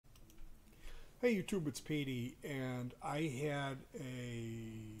Hey YouTube, it's Petey, and I had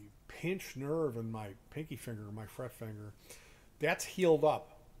a pinched nerve in my pinky finger, my fret finger. That's healed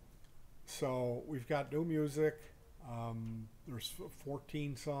up. So we've got new music. There's a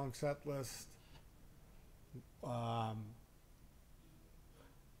 14 song set list. Um,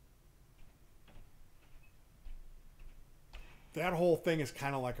 that whole thing is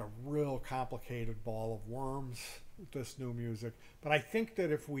kind of like a real complicated ball of worms with this new music. But I think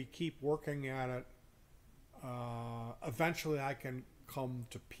that if we keep working at it, eventually I can come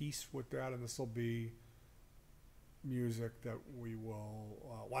to peace with that, and this will be music that we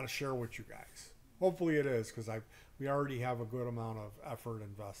will want to share with you guys. Hopefully it is, because I we already have a good amount of effort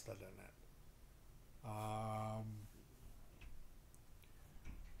invested in it.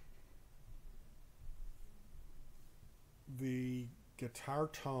 The guitar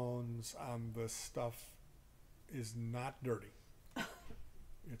tones on this stuff is not dirty.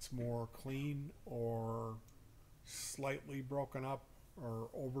 It's more clean or slightly broken up or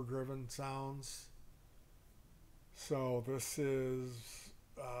overdriven sounds. So this is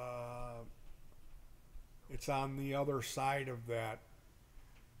it's on the other side of that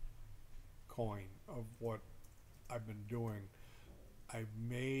coin of what I've been doing. I've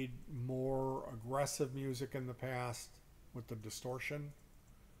made more aggressive music in the past with the distortion.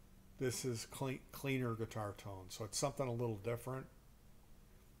 This is cleaner guitar tone, so it's something a little different.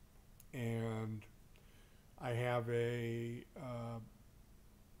 And I have a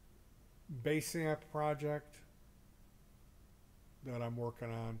bass amp project that I'm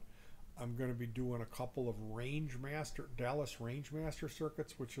working on. I'm going to be doing a couple of Dallas Range Master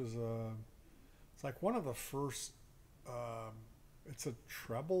circuits, which is it's like one of the first. It's a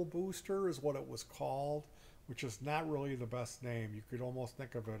treble booster, is what it was called, which is not really the best name. You could almost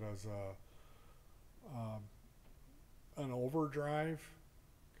think of it as an overdrive,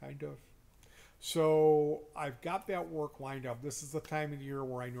 kind of. So I've got that work lined up. This is the time of the year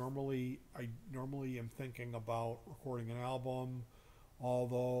where I normally am thinking about recording an album.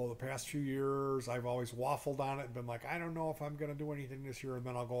 Although the past few years I've always waffled on it and been like, I don't know if I'm going to do anything this year, and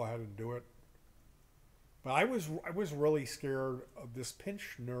then I'll go ahead and do it. But I was really scared of this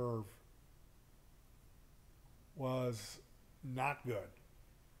pinched nerve. Was not good.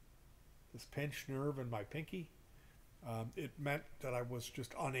 This pinched nerve in my pinky. It meant that I was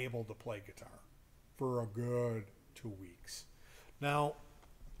just unable to play guitar for a good 2 weeks. Now,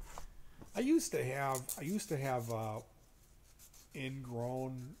 I used to have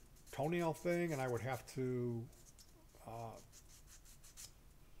ingrown toenail thing, and uh, I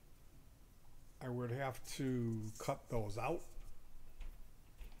would have to cut those out,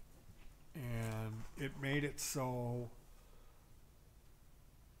 and it made it so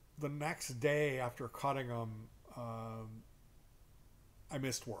the next day after cutting them, um, I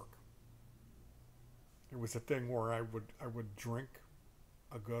missed work. It was a thing where I would drink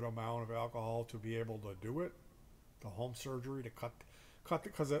a good amount of alcohol to be able to do it, the home surgery to cut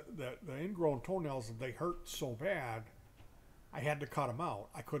because the ingrown toenails, they hurt so bad. I had to cut them out.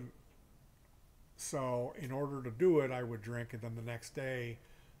 I couldn't. So in order to do it, I would drink, and then the next day,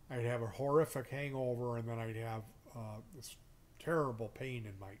 I'd have a horrific hangover, and then I'd have this terrible pain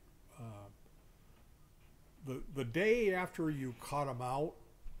in my. The day after you cut them out,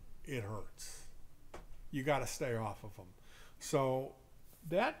 it hurts. You got to stay off of them. So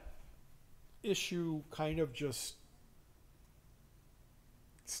that issue kind of just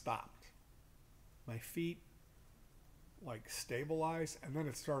stopped. My feet like stabilized, and then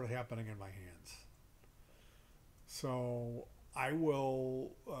it started happening in my hands. So I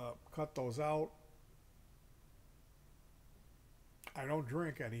will cut those out. I don't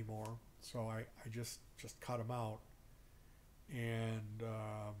drink anymore, so I just cut them out, and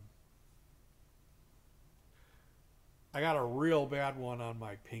I got a real bad one on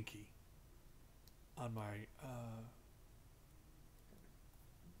my pinky, on my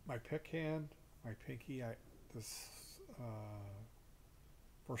pick hand, my pinky. I this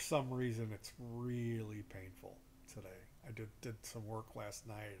For some reason it's really painful today. I did some work last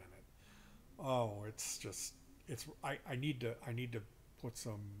night, and it's just I need to put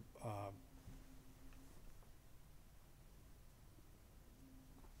some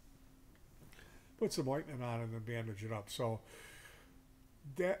put some ointment on it and then bandage it up. So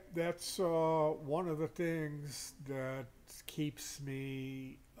that's one of the things that keeps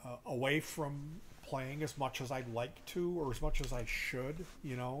me away from playing as much as I'd like to, or as much as I should.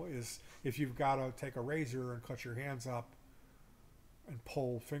 Is if you've got to take a razor and cut your hands up and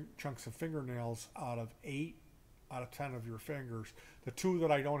pull chunks of fingernails out of 8 out of 10 of your fingers. The two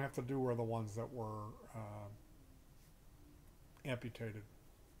that I don't have to do are the ones that were amputated.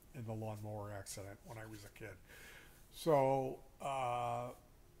 in the lawnmower accident when I was a kid. So,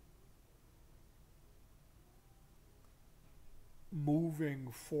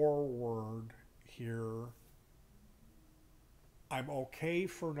 moving forward here, I'm okay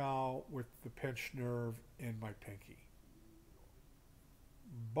for now with the pinched nerve in my pinky.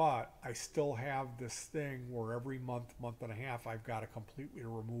 But I still have this thing where every month, month and a half, I've got to completely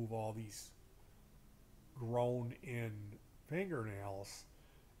remove all these grown in fingernails.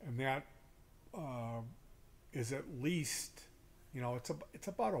 And that uh, is at least, it's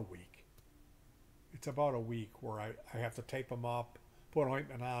about a week. It's about a week where I have to tape them up, put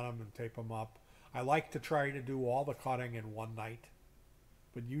ointment on them and tape them up. I like to try to do all the cutting in one night,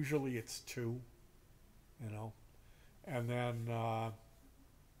 but usually it's two, and then,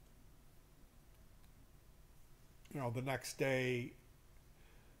 the next day,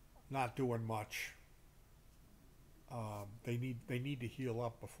 not doing much. They need to heal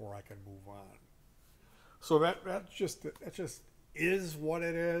up before I can move on. So that just is what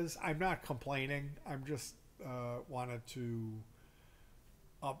it is. I'm not complaining. I'm just wanted to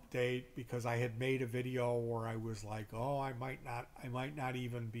update because I had made a video where I was like, oh, I might not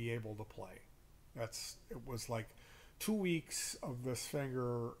even be able to play. It was like 2 weeks of this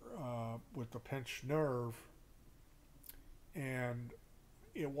finger with the pinched nerve, and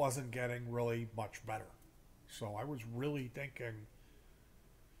it wasn't getting really much better. So I was really thinking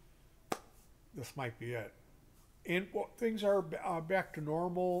this might be it. And well, things are back to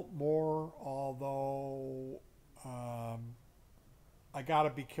normal more, although I got to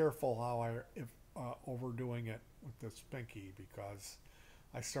be careful how if overdoing it with this pinky, because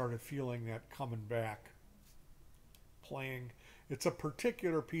I started feeling that coming back. Playing, it's a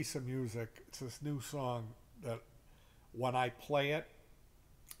particular piece of music. It's this new song that when I play it,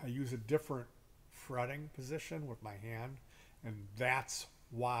 I use a different fretting position with my hand, and that's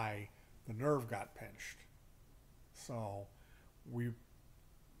why the nerve got pinched. So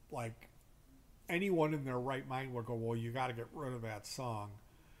like anyone in their right mind would go, well, you got to get rid of that song.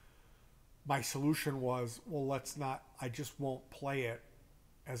 My solution was, well, I just won't play it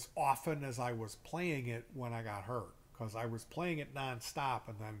as often as I was playing it when I got hurt, because I was playing it nonstop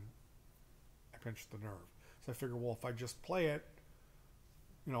and then I pinched the nerve. So I figured, well, if I just play it,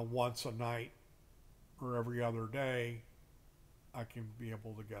 once a night or every other day, I can be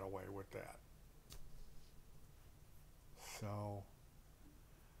able to get away with that. So,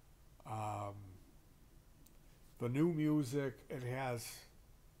 the new music, it has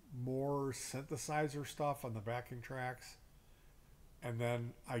more synthesizer stuff on the backing tracks. And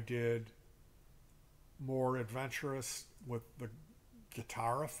then I did more adventurous with the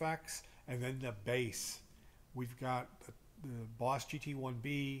guitar effects, and then the bass. We've got the Boss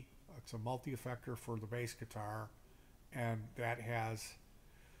GT1B. It's a multi-effector for the bass guitar, and that has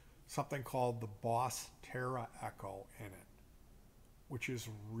something called the Boss Terra Echo in it, which is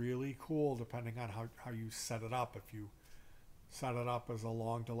really cool depending on how you set it up. If you set it up as a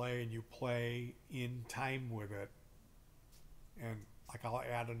long delay and you play in time with it, and like I'll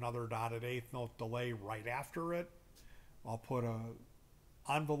add another dotted eighth note delay right after it. I'll put a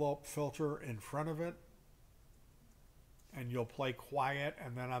envelope filter in front of it, and you'll play quiet,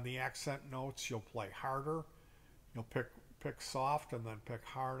 and then on the accent notes you'll play harder. You'll pick soft and then pick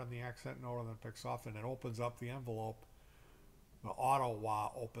hard on the accent note and then pick soft, and it opens up the envelope. The auto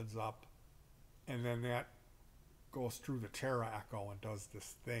wah opens up, and then that goes through the Terra Echo and does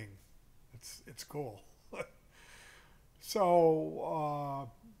this thing. It's cool. So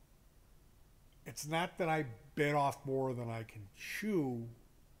it's not that I bit off more than I can chew,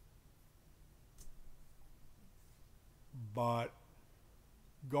 but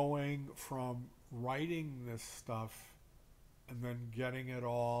going from writing this stuff and then getting it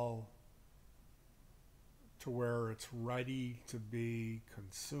all to where it's ready to be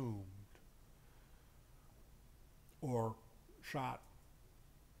consumed or shot,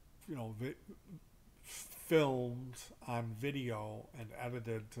 filmed on video and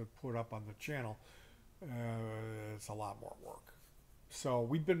edited to put up on the channel, it's a lot more work. So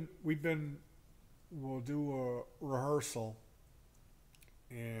we'll do a rehearsal,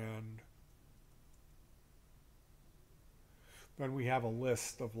 and then we have a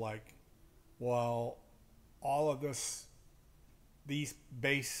list of like, well, all of these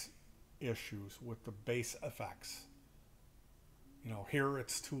bass issues with the bass effects. Here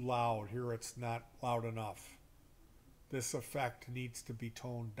it's too loud, here it's not loud enough. This effect needs to be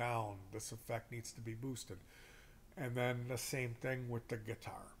toned down, this effect needs to be boosted. And then the same thing with the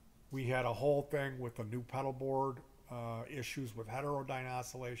guitar. We had a whole thing with the new pedal board, issues with heterodyne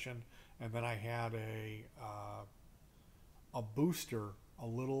oscillation, and then I had a booster a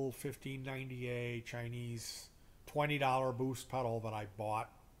little 1598 Chinese $20 boost pedal that I bought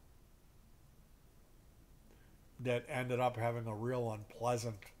that ended up having a real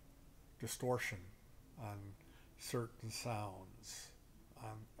unpleasant distortion on certain sounds.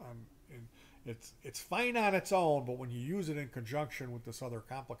 It's fine on its own, but when you use it in conjunction with this other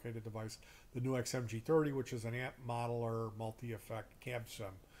complicated device, the new XMG30, which is an amp modeler, multi-effect cab sim,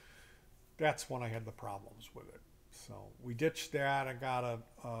 that's when I had the problems with it. So we ditched that. I got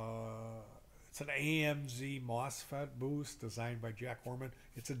it's an AMZ MOSFET boost designed by Jack Orman.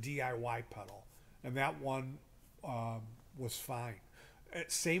 It's a DIY pedal, and that one was fine.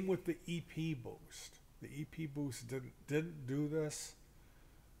 Same with the EP boost. The EP boost didn't do this,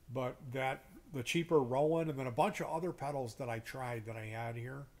 but the cheaper Rowan and then a bunch of other pedals that I tried that I had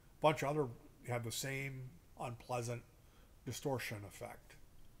here, a bunch of other had the same unpleasant distortion effect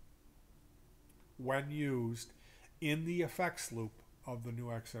when used in the effects loop of the new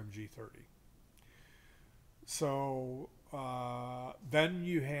XMG30. So then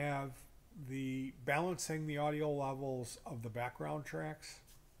you have the balancing the audio levels of the background tracks.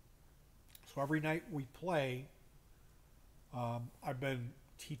 So every night we play, I've been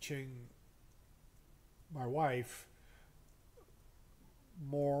teaching my wife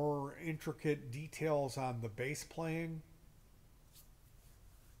more intricate details on the bass playing.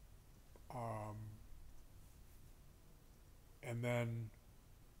 And then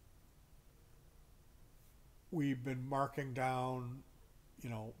we've been marking down,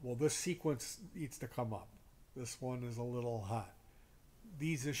 well, this sequence needs to come up. This one is a little hot.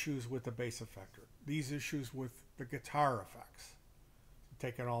 These issues with the bass effector. These issues with the guitar effects.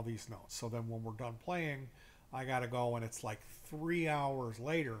 Taking all these notes. So then when we're done playing, I got to go, and it's like 3 hours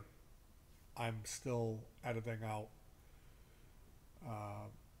later, I'm still editing out.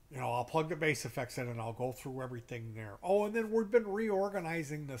 I'll plug the bass effects in and I'll go through everything there. Oh, and then we've been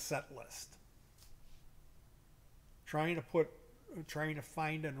reorganizing the set list. Trying to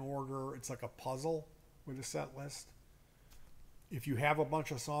find an order. It's like a puzzle with a set list. If you have a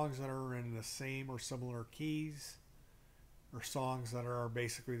bunch of songs that are in the same or similar keys, or songs that are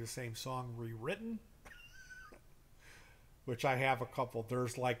basically the same song rewritten, which I have a couple.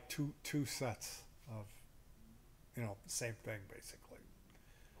 There's like two sets of, the same thing basically.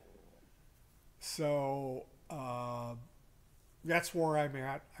 So that's where I'm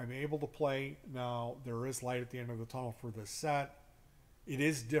at. I'm able to play now. There is light at the end of the tunnel for this set. It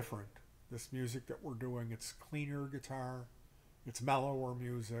is different. This music that we're doing, it's cleaner guitar, it's mellower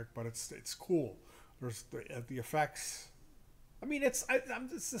music, but it's cool. There's the effects. I mean, it's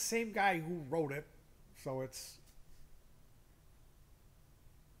the same guy who wrote it, so it's.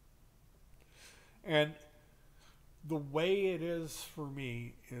 And the way it is for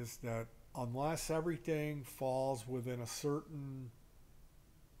me is that unless everything falls within a certain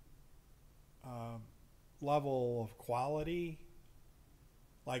level of quality,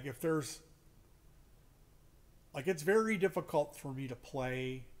 like if there's, like it's very difficult for me to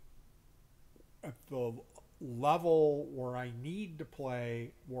play at the level where I need to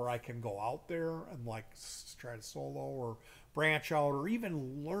play, where I can go out there and like try to solo or branch out or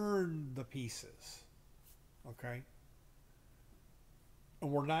even learn the pieces. Okay?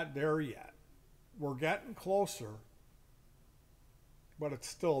 And we're not there yet. We're getting closer, but it's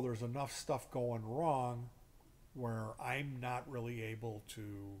still, there's enough stuff going wrong where I'm not really able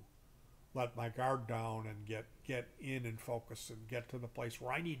to let my guard down and get in and focus and get to the place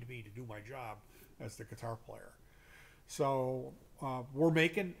where I need to be to do my job as the guitar player. So I'm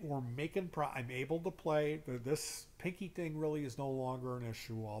able to play. This pinky thing really is no longer an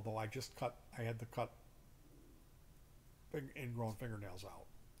issue, although I had to cut ingrown fingernails out.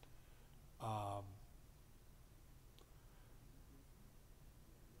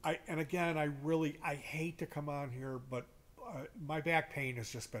 I hate to come on here, but my back pain has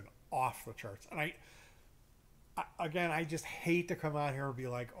just been off the charts. And I just hate to come on here and be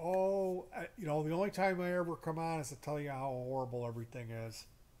like, the only time I ever come on is to tell you how horrible everything is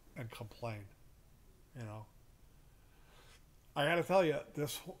and complain. I got to tell you,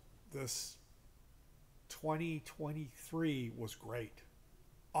 this 2023 was great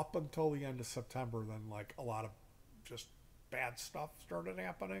up until the end of September. Then like a lot of just bad stuff started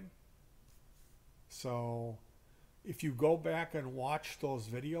happening. So if you go back and watch those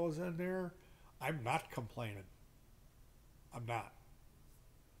videos in there, I'm not complaining. I'm not.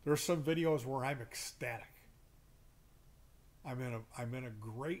 There's some videos where I'm ecstatic. I'm in a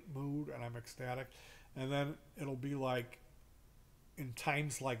great mood and I'm ecstatic. And then it'll be like in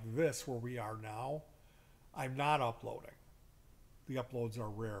times like this where we are now, I'm not uploading. The uploads are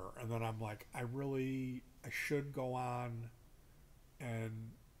rare. And then I'm like, I should go on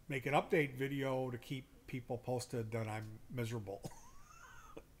and make an update video to keep people posted that I'm miserable.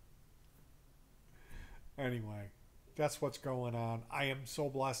 Anyway, that's what's going on. I am so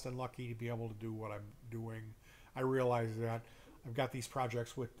blessed and lucky to be able to do what I'm doing. I realize that I've got these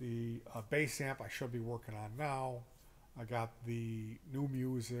projects with the bass amp I should be working on now. I got the new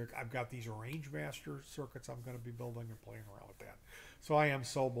music. I've got these Arrangemaster circuits I'm going to be building and playing around with that. So I am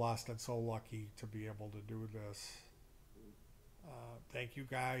so blessed and so lucky to be able to do this. Thank you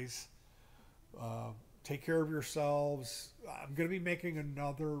guys. Take care of yourselves. I'm going to be making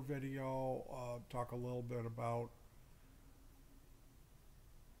another video, talk a little bit about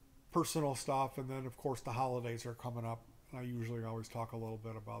personal stuff, and then of course the holidays are coming up, and I usually always talk a little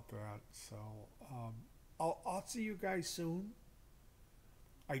bit about that. So I'll see you guys soon.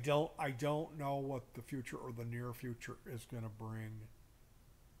 I don't know what the future or the near future is going to bring.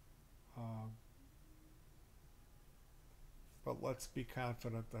 But let's be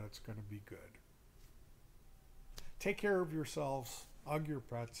confident that it's going to be good. Take care of yourselves, hug your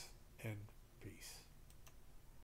pets, and peace.